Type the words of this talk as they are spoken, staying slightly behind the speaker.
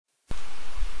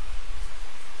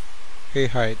Hey,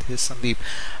 hi, this is Sandeep,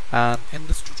 and in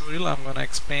this tutorial I'm going to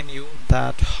explain you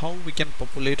that how we can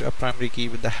populate a primary key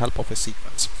with the help of a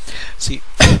sequence. See,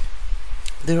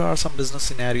 there are some business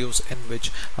scenarios in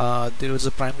which there is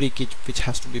a primary key which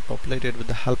has to be populated with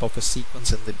the help of a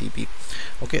sequence in the DB.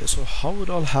 Okay, so how it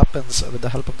all happens with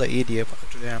the help of the ADF,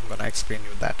 today I'm going to explain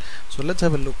you that. So let's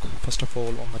have a look first of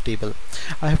all on the table.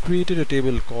 I have created a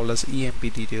table called as EMP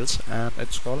details, and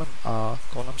its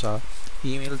columns are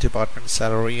email, department,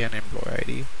 salary, and employee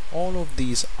ID. All of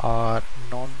these are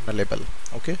non-nullable.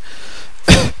 Okay.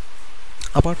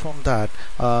 Apart from that,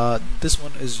 this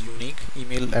one is unique.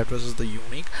 Email address is the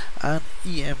unique, and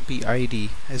EMP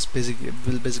ID is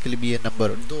basically be a number.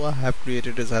 Though I have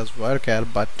created it as varchar,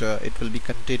 but it will be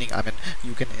containing. I mean,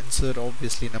 you can insert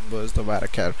obviously numbers the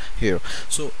varchar here.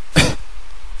 So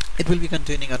it will be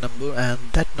containing a number, and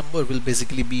that number will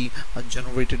basically be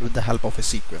generated with the help of a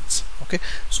sequence. Okay,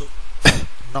 so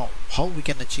now how we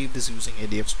can achieve this using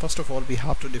ADFs? First of all, we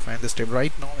have to define this table.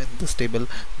 Right now in this table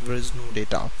there is no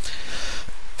data.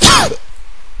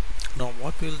 Now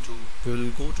what we'll do, we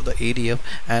will go to the ADF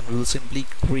and we'll simply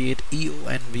create EO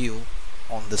and VO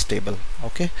on this table.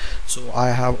 Okay, so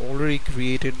I have already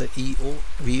created the EO,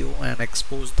 VO, and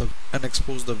expose the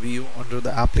VO under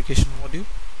the application module.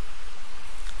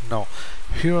 Now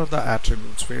here are the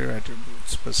attributes. Where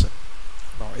attributes present.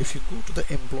 Now if you go to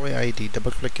the employee ID,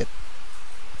 double click it.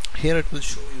 Here it will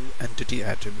show you entity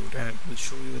attribute, and it will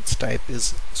show you its type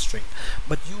is string,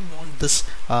 but you want this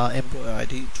employee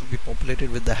ID to be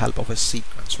populated with the help of a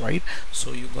sequence, right?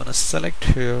 So you're gonna select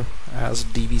here as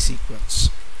DB sequence.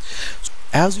 So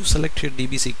as you select here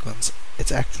DB sequence,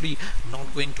 it's actually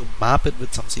not going to map it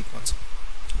with some sequence.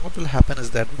 What will happen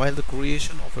is that while the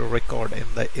creation of a record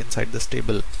inside this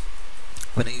table,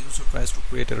 when a user tries to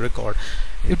create a record,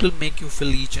 it will make you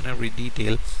fill each and every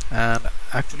detail, and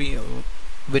actually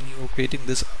when you are creating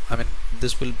this, I mean,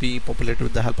 this will be populated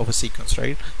with the help of a sequence,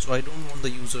 right? So I don't want the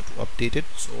user to update it,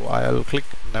 so I'll click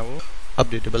never,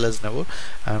 updatable as never,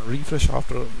 and refresh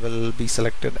after will be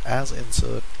selected as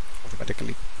insert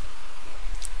automatically.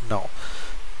 Now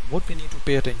what we need to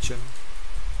pay attention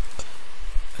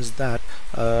is that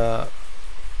though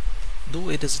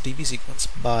it is DB sequence,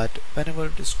 but whenever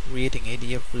it is creating,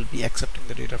 ADF will be accepting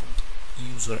the data from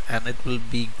the user, and it will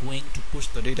be going to push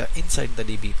the data inside the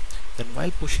DB. Then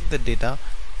while pushing the data,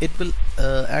 it will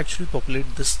actually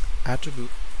populate this attribute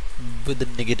with a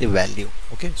negative value.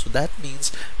 Okay, so that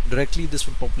means directly this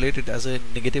will populate it as a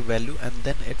negative value, and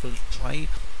then it will try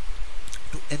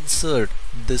to insert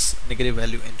this negative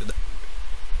value into the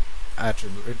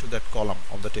attribute, into that column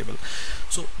of the table.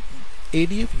 So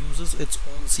ADF uses its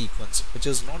own sequence, which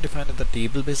is not defined in the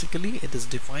table. Basically it is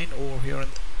defined over here in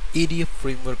the ADF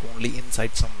framework only,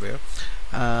 inside somewhere,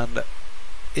 and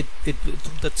it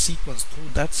through that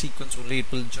sequence only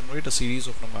it will generate a series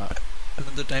of numbers.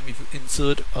 Another time, if you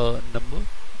insert a number,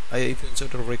 if you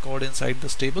insert a record inside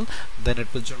this table, then it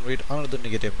will generate another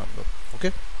negative number.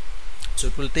 Okay, so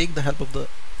it will take the help of the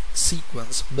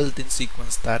sequence, built-in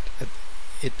sequence that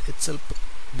it itself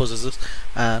possesses,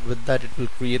 and with that it will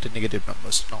create a negative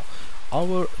numbers. Now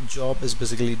our job is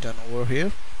basically done over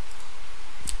here.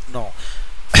 Now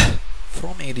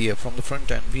from ADF, from the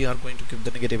front end, we are going to give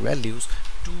the negative values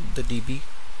to the DB,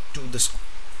 to this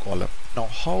column. Now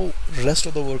how rest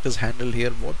of the work is handled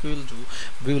here, what we will do,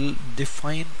 we will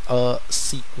define a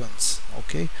sequence,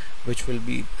 okay, which will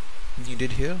be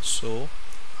needed here. So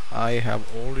I have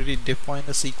already defined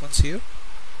a sequence here.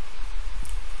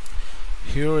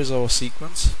 Here is our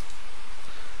sequence,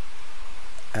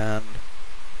 and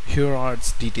here are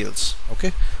its details.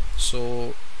 Okay,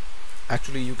 so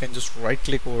actually you can just right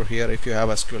click over here. If you have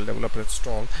SQL Developer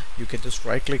installed, you can just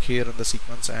right click here in the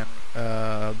sequence and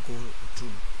go to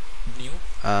new,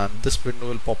 and this window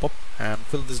will pop up and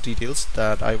fill these details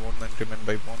that I want to increment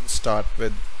by 1, start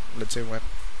with, let's say, 1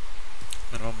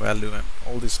 minimum value and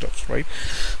all these stuffs, right?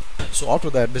 So after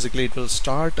that, basically it will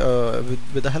start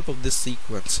with the help of this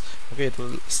sequence. Okay, it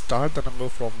will start the number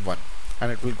from 1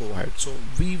 and it will go ahead. So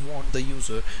we want the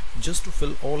user just to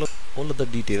fill all of the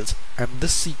details, and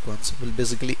this sequence will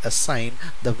basically assign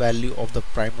the value of the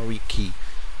primary key,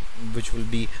 which will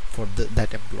be for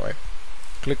that employee.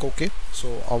 Click OK.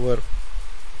 So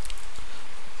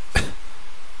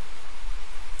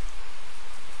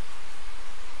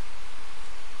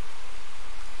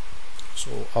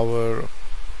our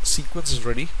sequence is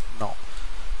ready. Now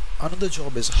another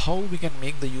job is how we can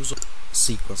make the use of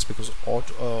sequence, because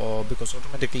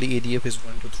automatically ADF is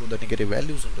going to throw the negative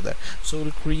values into that. So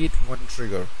we'll create one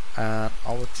trigger, and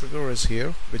our trigger is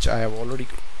here, which I have already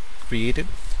created.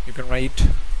 You can write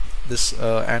this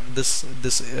and this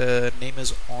name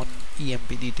is on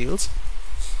EMP details.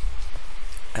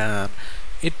 and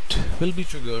it will be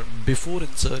triggered before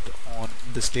insert on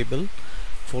this table.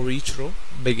 For each row,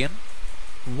 begin.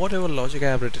 Whatever logic I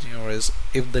have written here is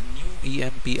if the new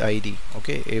EMP ID,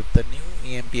 okay, if the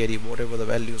new EMP ID, whatever the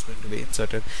value is going to be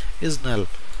inserted, is null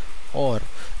or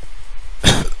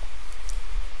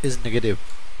is negative,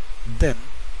 then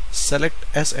select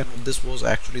SN. This was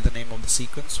actually the name of the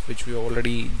sequence which we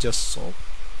already just saw.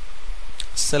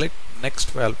 Select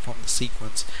next value from the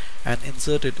sequence and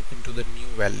insert it into the new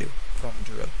value from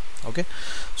dual. Okay,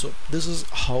 so this is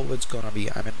how it's gonna be.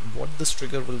 I mean, what this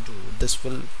trigger will do, this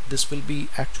will be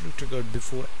actually triggered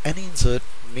before any insert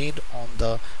made on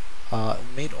the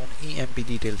EMP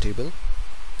detail table.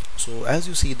 So as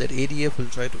you see that ADF will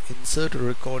try to insert a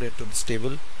record into this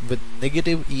table with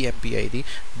negative EMP ID,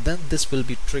 then this will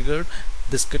be triggered,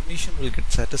 this condition will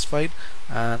get satisfied,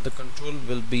 and the control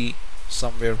will be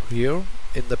somewhere here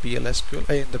in the PLSQL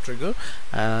in the trigger,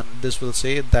 and this will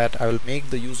say that I will make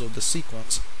the use of the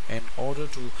sequence in order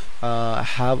to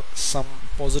have some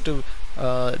positive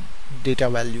data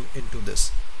value into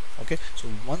this. Okay, so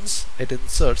once it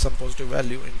inserts some positive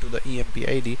value into the EMP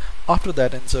ID, after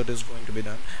that insert is going to be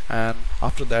done, and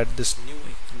after that this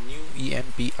new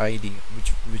EMP ID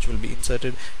which will be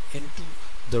inserted into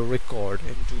the record,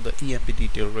 into the EMP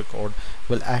detail record,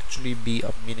 will actually be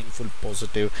a meaningful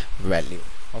positive value.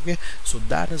 Okay, so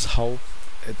that is how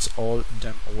it's all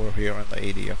done over here in the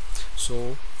ADF.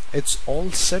 So it's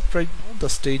all set right now, the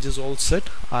stage is all set.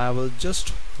 I will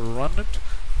just run it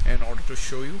in order to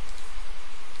show you.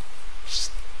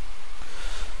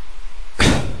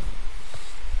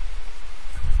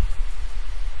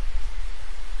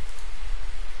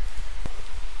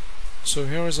 So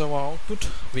here is our output.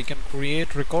 We can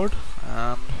create record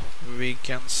and we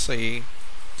can say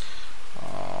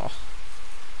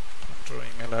enter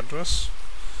email address,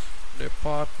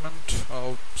 department,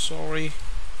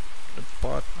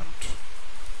 department.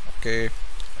 Okay,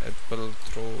 it will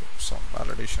throw some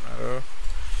validation error.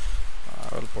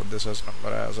 I will put this as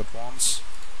number as it wants.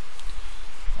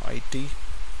 IT.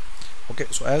 Okay,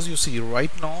 so as you see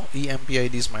right now EMP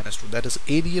ID is -2, that is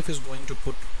ADF is going to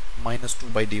put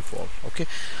 -2 by default. Okay,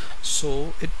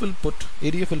 so it will put,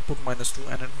 ADF will put -2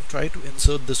 and it will try to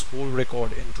insert this whole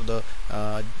record into the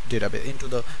database, into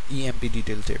the EMP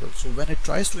detail table. So when it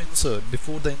tries to insert,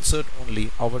 before the insert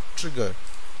only, our trigger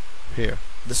here,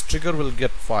 this trigger will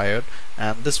get fired,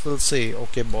 and this will say,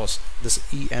 okay boss, this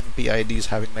EMP ID is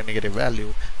having the negative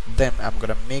value, then I'm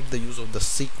gonna make the use of the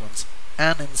sequence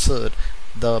and insert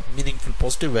the meaningful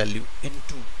positive value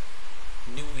into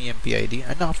new EMP ID,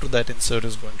 and after that insert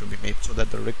is going to be made so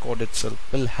that the record itself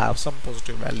will have some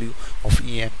positive value of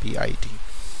EMP ID.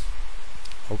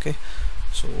 Okay,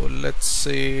 so let's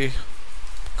say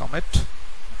commit,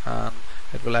 and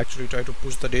it will actually try to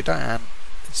push the data, and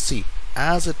see,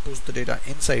 as it pushes the data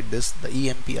inside this, the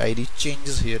EMP ID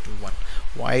changes here to 1.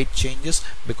 Why it changes?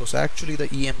 Because actually the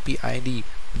EMP ID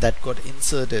that got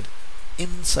inserted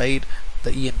inside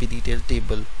the EMP detail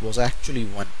table was actually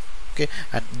 1. Okay,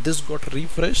 and this got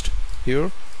refreshed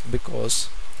here, because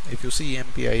if you see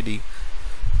EMP ID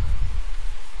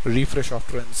refresh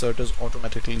after insert is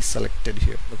automatically selected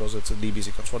here, because it's a DB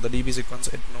sequence. For the DB sequence,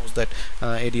 it knows that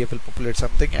ADF will populate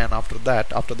something, and after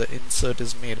that, after the insert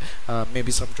is made,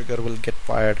 maybe some trigger will get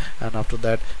fired, and after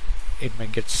that it may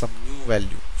get some new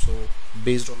value. So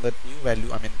based on that new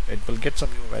value, I mean, it will get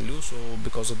some new value. So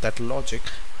because of that logic,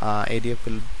 ADF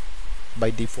will by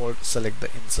default select the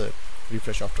insert,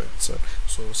 refresh after insert.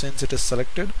 So since it is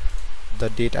selected, the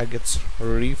data gets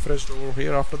refreshed over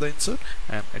here after the insert,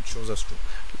 and it shows us true.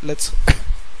 Let's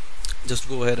just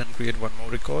go ahead and create one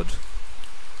more record.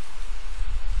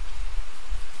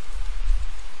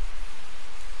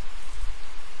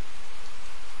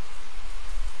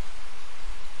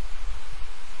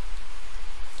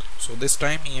 So this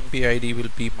time EMP ID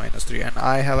will be -3, and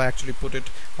I have actually put it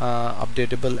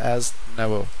updatable as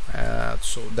never,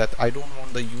 so that I don't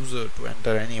want the user to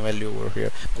enter any value over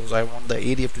here, because I want the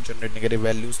ADF to generate negative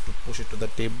values to push it to the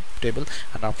table,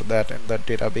 and after that in the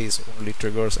database only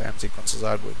triggers and sequences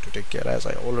are going to take care, as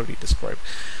I already described.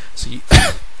 See,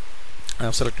 I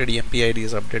have selected EMP ID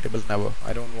is updatable never.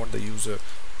 I don't want the user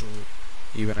to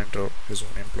even enter his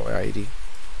own employee ID.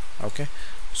 Okay,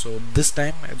 so this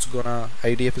time it's gonna,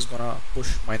 ADF is gonna push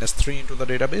 -3 into the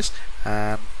database,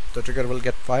 and the trigger will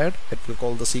get fired. It will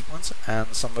call the sequence,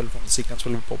 and some value from the sequence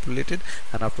will be populated,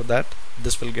 and after that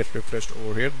this will get refreshed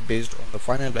over here based on the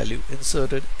final value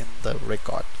inserted in the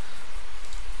record.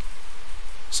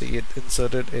 See, it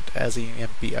inserted it as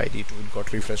EMP ID too, it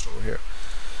got refreshed over here.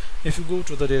 If you go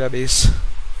to the database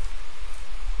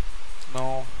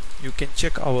now, you can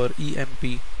check our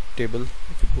EMP table.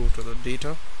 If you go to the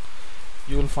data,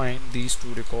 you will find these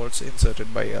two records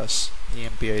inserted by us,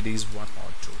 EMP IDs 1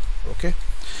 or 2. Okay.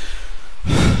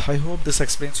 I hope this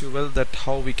explains you well that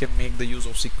how we can make the use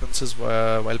of sequences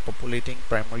while populating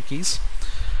primary keys.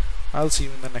 I'll see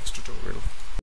you in the next tutorial.